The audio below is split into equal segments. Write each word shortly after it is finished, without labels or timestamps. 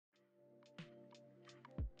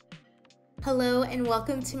Hello and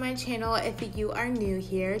welcome to my channel if you are new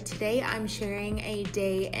here. Today I'm sharing a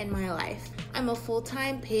day in my life. I'm a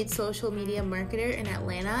full-time paid social media marketer in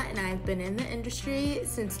Atlanta and I've been in the industry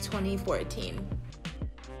since 2014.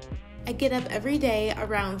 I get up every day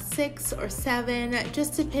around 6 or 7,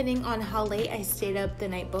 just depending on how late I stayed up the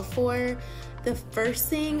night before. The first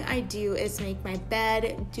thing I do is make my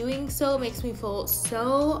bed. Doing so makes me feel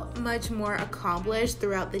so much more accomplished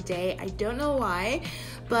throughout the day. I don't know why,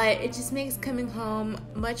 but it just makes coming home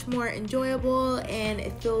much more enjoyable and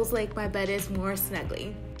it feels like my bed is more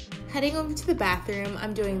snuggly. Heading over to the bathroom,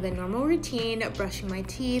 I'm doing the normal routine, brushing my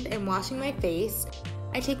teeth and washing my face.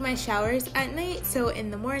 I take my showers at night, so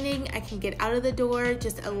in the morning I can get out of the door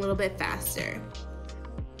just a little bit faster.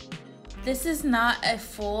 This is not a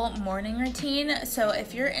full morning routine, so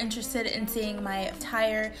if you're interested in seeing my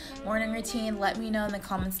entire morning routine, let me know in the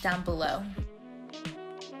comments down below.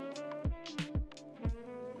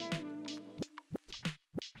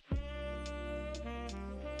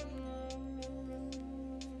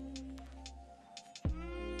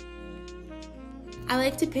 I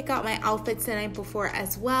like to pick out my outfits the night before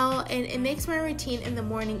as well, and it makes my routine in the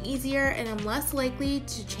morning easier and I'm less likely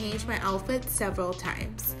to change my outfit several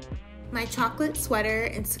times. My chocolate sweater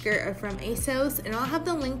and skirt are from ASOS, and I'll have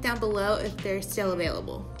the link down below if they're still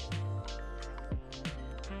available.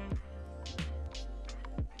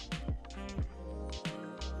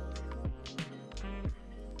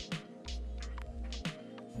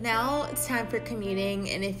 Now it's time for commuting,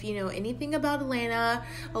 and if you know anything about Atlanta,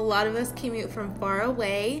 a lot of us commute from far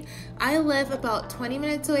away. I live about 20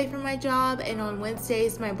 minutes away from my job, and on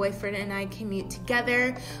Wednesdays my boyfriend and I commute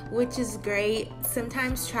together, which is great.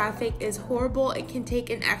 Sometimes traffic is horrible. It can take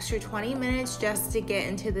an extra 20 minutes just to get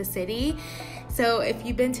into the city. So if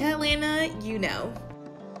you've been to Atlanta, you know.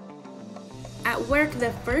 At work,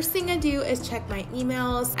 the first thing I do is check my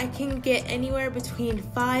emails. I can get anywhere between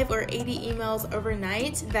 5 or 80 emails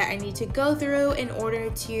overnight that I need to go through in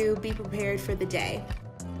order to be prepared for the day.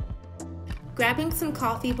 Grabbing some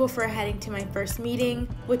coffee before heading to my first meeting,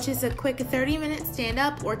 which is a quick 30-minute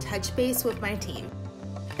stand-up or touch base with my team.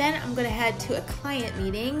 Then I'm gonna head to a client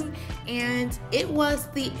meeting, and it was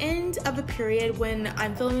the end of a period when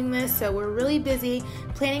I'm filming this, so we're really busy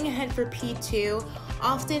planning ahead for P2.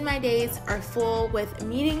 Often my days are full with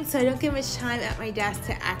meetings, so I don't get much time at my desk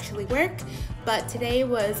to actually work, but today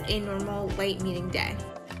was a normal light meeting day.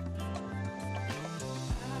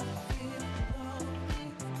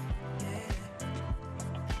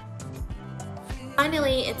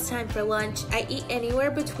 Finally, it's time for lunch. I eat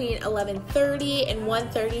anywhere between 11:30 and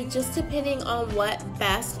 1:30, just depending on what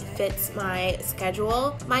best fits my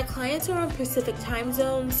schedule. My clients are on Pacific time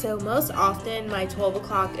zone, so most often my 12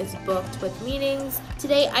 o'clock is booked with meetings.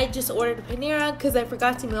 Today I just ordered Panera because I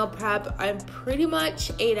forgot to meal prep. I'm pretty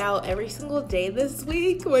much ate out every single day this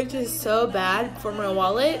week, which is so bad for my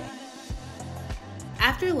wallet.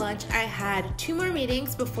 After lunch, I had 2 more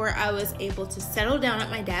meetings before I was able to settle down at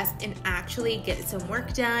my desk and actually get some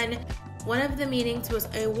work done. One of the meetings was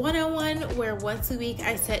a one-on-one where once a week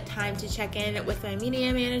I set time to check in with my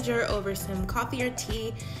media manager over some coffee or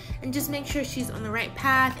tea and just make sure she's on the right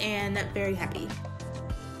path, and very happy.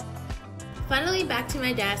 Finally back to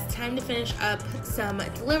my desk, time to finish up some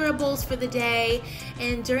deliverables for the day,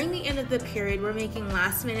 and during the end of the period we're making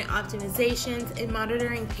last minute optimizations and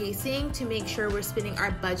monitoring pacing to make sure we're spending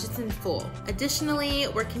our budgets in full. Additionally,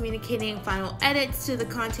 we're communicating final edits to the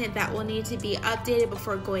content that will need to be updated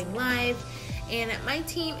before going live. And my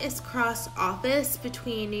team is cross office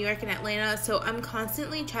between New York and Atlanta, so I'm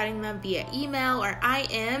constantly chatting them via email or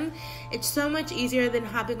IM. It's so much easier than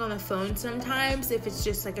hopping on the phone sometimes if it's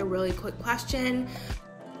just like a really quick question.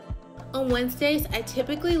 On Wednesdays, I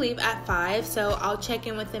typically leave at 5, so I'll check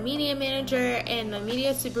in with the media manager and the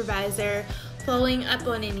media supervisor, following up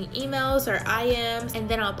on any emails or IMs, and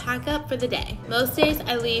then I'll pack up for the day. Most days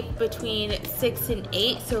I leave between 6 and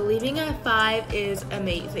 8, so leaving at 5 is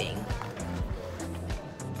amazing.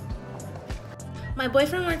 My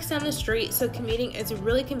boyfriend works down the street, so commuting is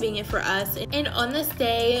really convenient for us. And on this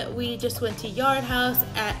day, we just went to Yard House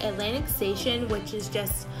at Atlantic Station, which is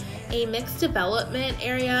just a mixed development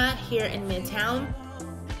area here in Midtown.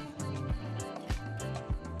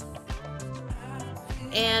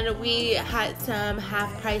 And we had some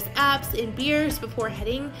half-price apps and beers before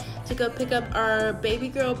heading to go pick up our baby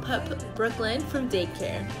girl pup, Brooklyn, from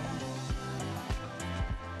daycare.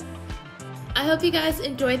 I hope you guys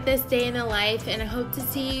enjoyed this day in the life, and I hope to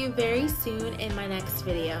see you very soon in my next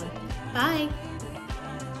video. Bye!